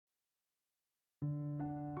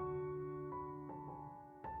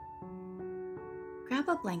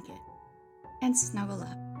grab a blanket and snuggle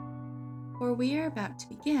up, for we are about to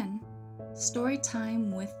begin Story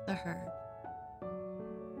Time with the Herd.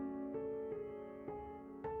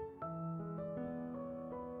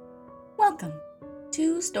 Welcome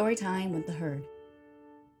to Storytime with the Herd.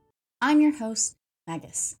 I'm your host,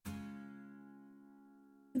 Magus.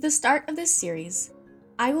 At the start of this series,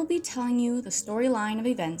 I will be telling you the storyline of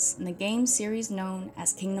events in the game series known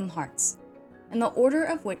as Kingdom Hearts, and the order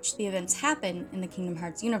of which the events happen in the Kingdom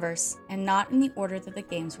Hearts universe, and not in the order that the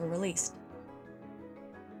games were released.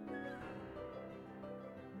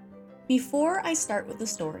 Before I start with the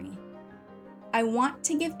story, I want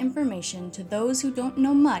to give information to those who don't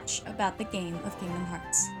know much about the game of Kingdom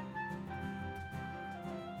Hearts.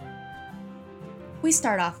 We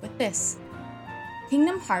start off with this.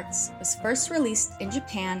 Kingdom Hearts was first released in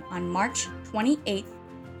Japan on March 28,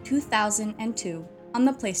 2002 on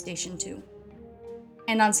the PlayStation 2.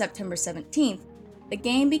 And on September 17th, the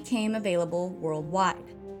game became available worldwide.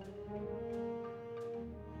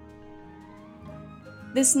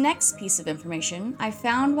 This next piece of information I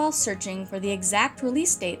found while searching for the exact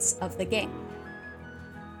release dates of the game.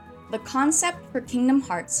 The concept for Kingdom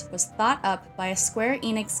Hearts was thought up by a Square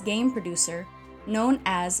Enix game producer known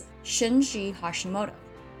as Shinji Hashimoto.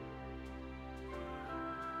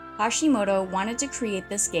 Hashimoto wanted to create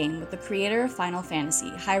this game with the creator of Final Fantasy,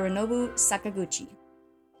 Hironobu Sakaguchi.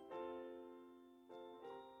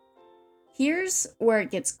 Here's where it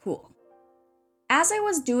gets cool. As I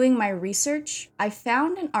was doing my research, I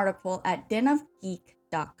found an article at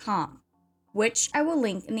denofgeek.com, which I will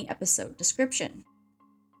link in the episode description.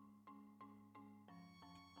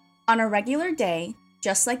 On a regular day,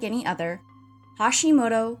 just like any other,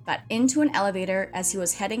 Hashimoto got into an elevator as he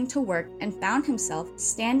was heading to work and found himself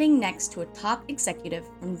standing next to a top executive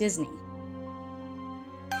from Disney.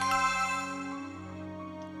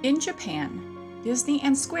 In Japan, Disney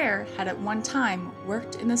and Square had at one time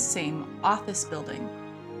worked in the same office building.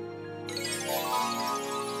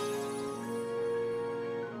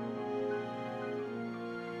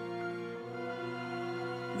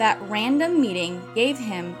 That random meeting gave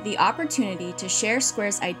him the opportunity to share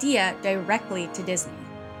Square's idea directly to Disney.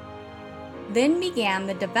 Then began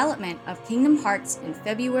the development of Kingdom Hearts in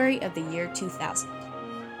February of the year 2000.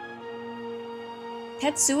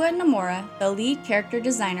 Tetsuya Nomura, the lead character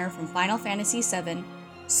designer from Final Fantasy VII,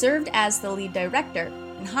 served as the lead director,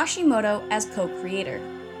 and Hashimoto as co-creator.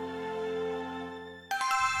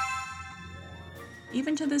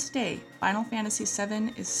 Even to this day, Final Fantasy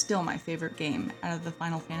VII is still my favorite game out of the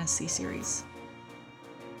Final Fantasy series.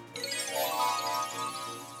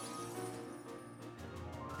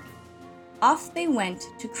 Off they went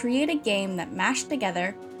to create a game that mashed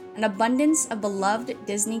together an abundance of beloved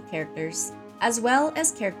Disney characters, as well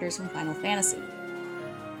as characters from Final Fantasy.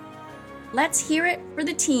 Let's hear it for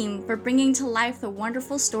the team for bringing to life the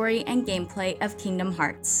wonderful story and gameplay of Kingdom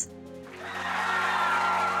Hearts.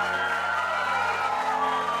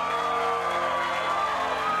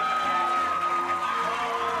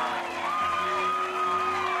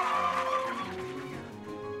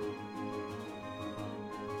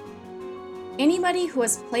 Anybody who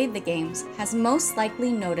has played the games has most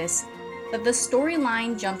likely noticed that the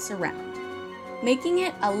storyline jumps around, making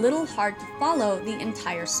it a little hard to follow the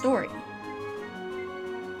entire story.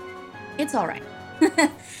 It's alright.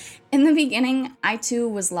 In the beginning, I too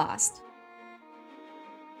was lost.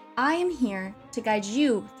 I am here to guide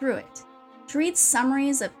you through it, to read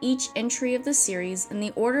summaries of each entry of the series in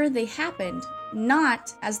the order they happened,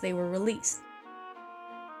 not as they were released.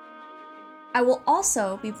 I will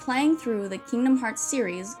also be playing through the Kingdom Hearts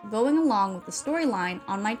series, going along with the storyline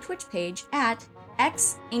on my Twitch page at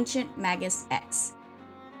XAncientMagusX.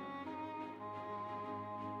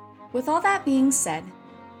 With all that being said,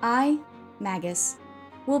 I, Magus,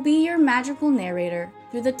 will be your magical narrator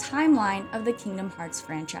through the timeline of the Kingdom Hearts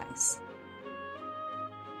franchise.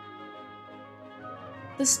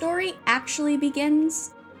 The story actually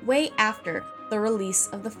begins way after the release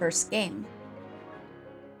of the first game.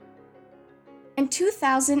 In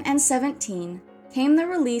 2017 came the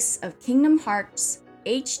release of Kingdom Hearts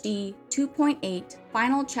HD 2.8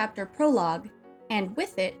 Final Chapter Prologue, and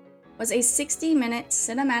with it was a 60-minute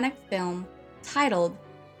cinematic film titled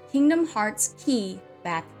Kingdom Hearts Key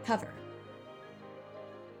Back Cover.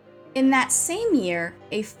 In that same year,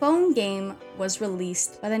 a phone game was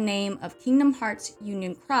released by the name of Kingdom Hearts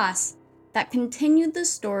Union Cross that continued the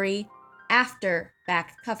story after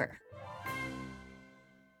Back Cover.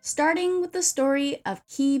 Starting with the story of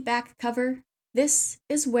Key Back Cover, this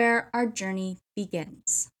is where our journey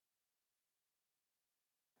begins.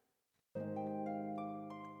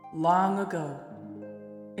 Long ago,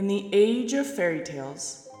 In the age of fairy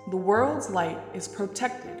tales, the world's light is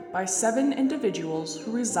protected by 7 individuals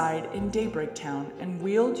who reside in Daybreak Town and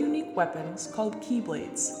wield unique weapons called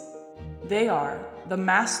Keyblades. They are the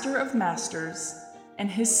Master of Masters and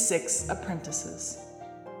his 6 apprentices.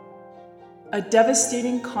 A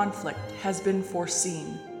devastating conflict has been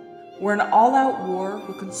foreseen, where an all-out war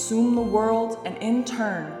will consume the world and in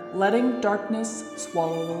turn, letting darkness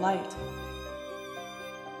swallow the light.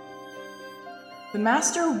 The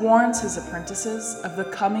Master warns his apprentices of the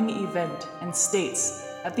coming event and states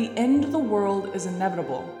that the end of the world is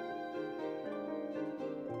inevitable.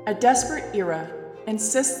 A desperate Era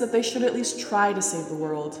insists that they should at least try to save the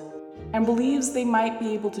world, and believes they might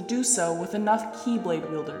be able to do so with enough Keyblade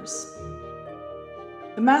wielders.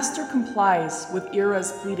 The Master complies with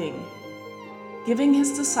Era's pleading, giving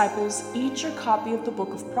his disciples each a copy of the Book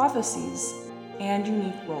of Prophecies and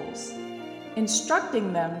unique roles,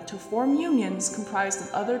 instructing them to form unions comprised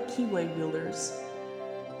of other Keyblade wielders.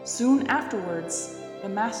 Soon afterwards, the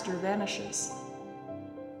Master vanishes.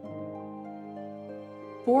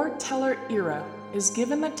 Foreteller Era is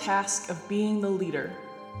given the task of being the leader.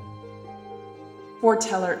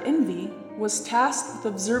 Foreteller Envy was tasked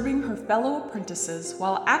with observing her fellow apprentices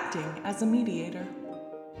while acting as a mediator.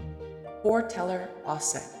 Foreteller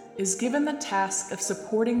Osset is given the task of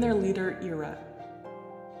supporting their leader Era,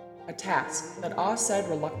 a task that Osset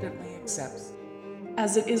reluctantly accepts,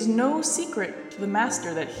 as it is no secret to the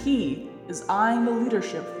Master that he is eyeing the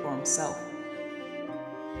leadership for himself.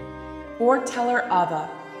 Foreteller Ava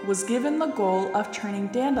was given the goal of training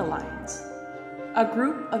Dandelions, a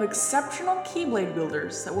group of exceptional Keyblade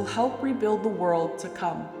wielders that will help rebuild the world to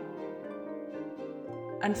come.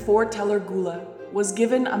 And Foreteller Gula was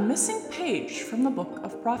given a missing page from the Book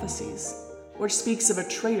of Prophecies, which speaks of a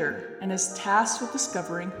traitor and is tasked with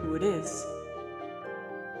discovering who it is.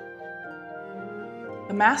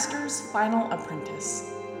 The Master's final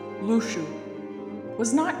apprentice, Lushu,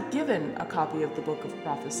 was not given a copy of the Book of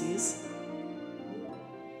Prophecies.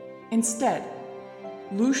 Instead,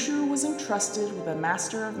 Lushu was entrusted with a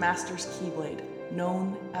Master of Masters Keyblade,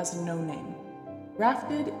 known as No Name.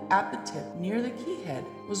 Grafted at the tip near the keyhead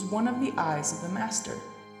was one of the eyes of the Master.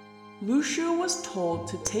 Lushu was told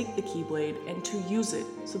to take the Keyblade and to use it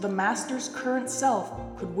so the Master's current self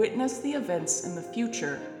could witness the events in the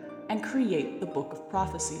future and create the Book of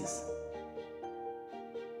Prophecies.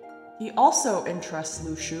 He also entrusts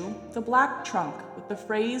Lushu the black trunk with the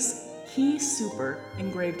phrase Key Super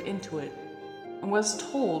engraved into it, and was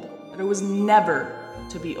told that it was never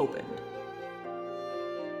to be opened.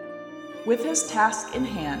 With his task in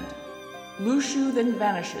hand, Lushu then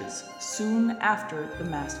vanishes soon after the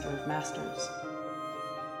Master of Masters.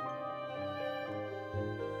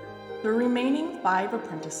 The remaining 5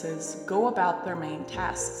 apprentices go about their main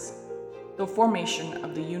tasks, the formation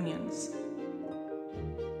of the unions.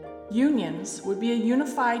 Unions would be a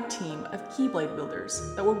unified team of Keyblade wielders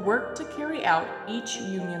that would work to carry out each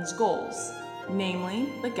union's goals, namely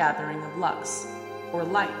the gathering of Lux, or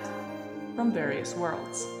light, from various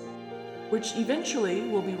worlds, which eventually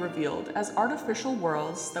will be revealed as artificial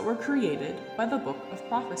worlds that were created by the Book of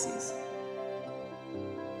Prophecies.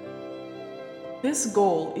 This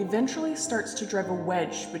goal eventually starts to drive a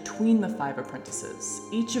wedge between the 5 apprentices,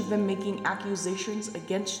 each of them making accusations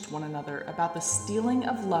against one another about the stealing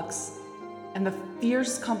of Lux and the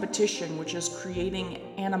fierce competition which is creating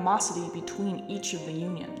animosity between each of the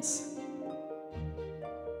unions.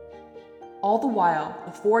 All the while,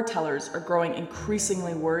 the foretellers are growing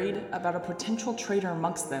increasingly worried about a potential traitor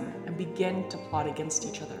amongst them and begin to plot against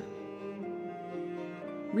each other.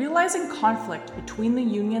 Realizing conflict between the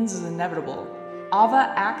unions is inevitable,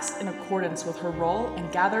 Ava acts in accordance with her role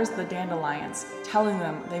and gathers the Dandelions, telling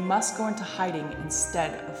them they must go into hiding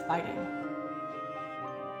instead of fighting.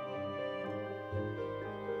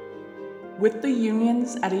 With the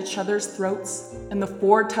unions at each other's throats and the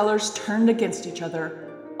foretellers turned against each other,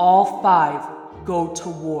 all 5 go to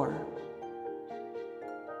war.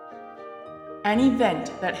 An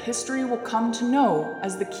event that history will come to know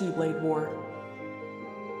as the Keyblade War.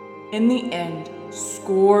 In the end,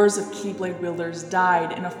 scores of Keyblade wielders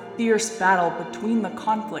died in a fierce battle between the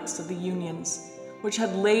conflicts of the unions, which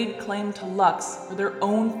had laid claim to Lux for their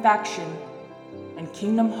own faction, and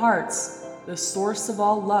Kingdom Hearts, the source of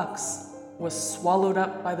all Lux, was swallowed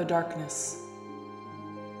up by the darkness.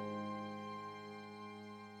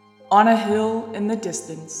 On a hill in the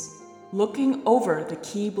distance, looking over the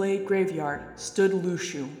Keyblade graveyard, stood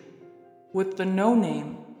Lushu, with the No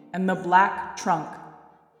Name and the black trunk,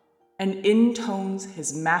 and intones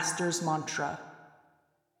his master's mantra,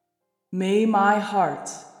 "May my heart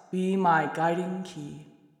be my guiding key."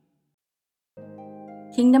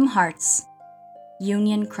 Kingdom Hearts,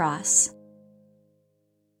 Union Cross.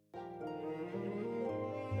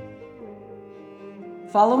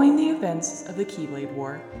 Following the events of the Keyblade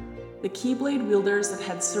War, the Keyblade wielders that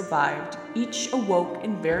had survived each awoke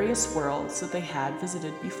in various worlds that they had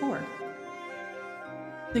visited before.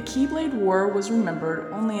 The Keyblade War was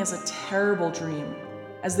remembered only as a terrible dream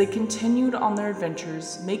as they continued on their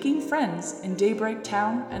adventures, making friends in Daybreak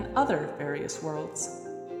Town and other various worlds.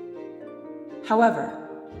 However,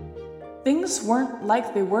 things weren't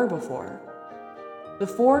like they were before. The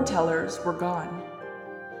foretellers were gone.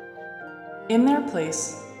 In their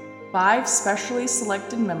place, 5 specially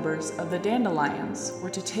selected members of the Dandelions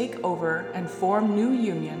were to take over and form new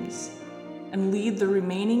unions and lead the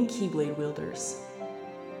remaining Keyblade wielders.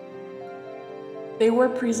 They were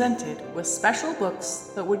presented with special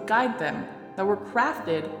books that would guide them that were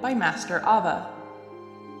crafted by Master Ava.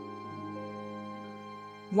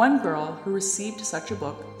 One girl who received such a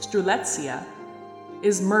book, Strelitzia,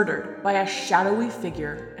 is murdered by a shadowy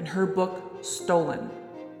figure and her book stolen.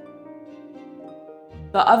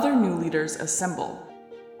 The other new leaders assemble: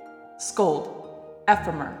 Scold,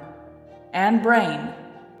 Ephemer, and Brain,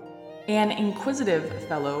 an inquisitive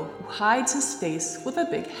fellow who hides his face with a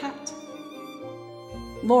big hat.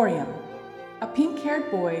 Lorium, a pink-haired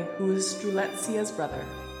boy who is Strelitzia's brother,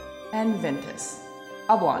 and Ventus,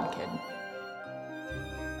 a blonde kid.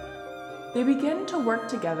 They begin to work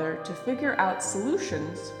together to figure out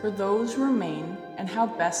solutions for those who remain and how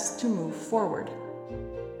best to move forward.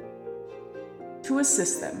 To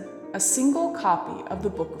assist them, a single copy of the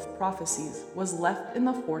Book of Prophecies was left in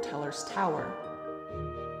the Foreteller's Tower.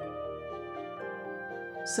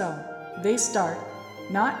 So, they start,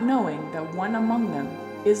 not knowing that one among them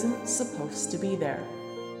isn't supposed to be there.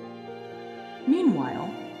 Meanwhile,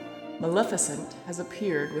 Maleficent has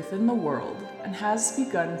appeared within the world and has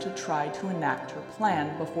begun to try to enact her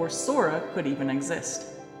plan before Sora could even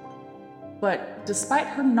exist. But despite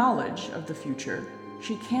her knowledge of the future,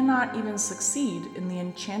 she cannot even succeed in the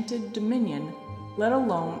Enchanted Dominion, let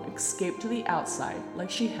alone escape to the outside like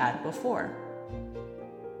she had before.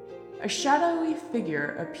 A shadowy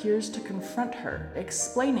figure appears to confront her,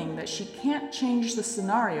 explaining that she can't change the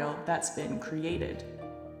scenario that's been created.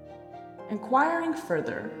 Inquiring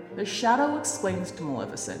further, the shadow explains to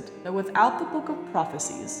Maleficent that without the Book of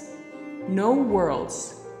Prophecies, no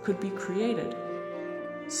worlds could be created.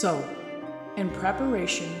 So, in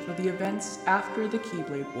preparation for the events after the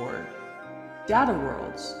Keyblade War, data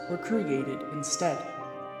worlds were created instead.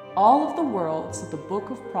 All of the worlds that the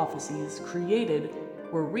Book of Prophecies created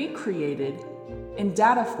were recreated in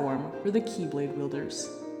data form for the Keyblade wielders.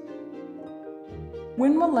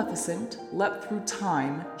 When Maleficent leapt through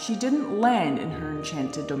time, she didn't land in her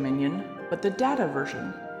Enchanted Dominion, but the data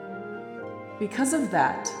version. Because of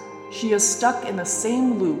that, she is stuck in the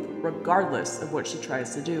same loop regardless of what she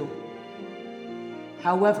tries to do.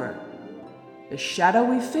 However, the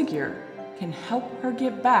shadowy figure can help her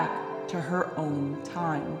get back to her own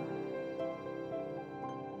time.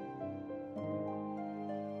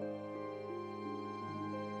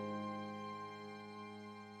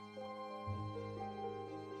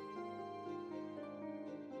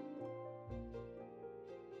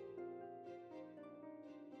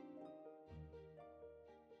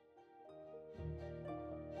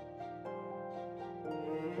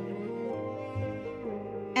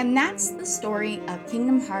 And that's the story of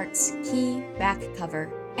Kingdom Hearts Key back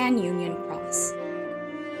cover and Union Cross.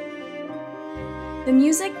 The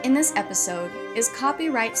music in this episode is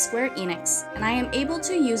copyright Square Enix, and I am able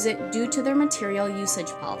to use it due to their material usage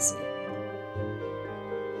policy.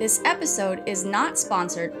 This episode is not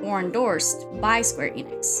sponsored or endorsed by Square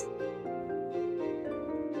Enix.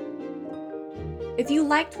 If you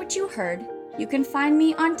liked what you heard, you can find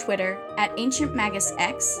me on Twitter at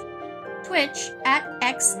AncientMagusX, Twitch at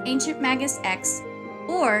XAncientMagusX,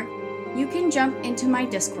 or you can jump into my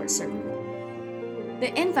Discord server.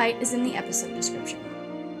 The invite is in the episode description.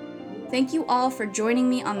 Thank you all for joining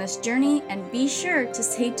me on this journey, and be sure to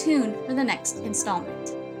stay tuned for the next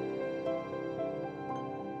installment.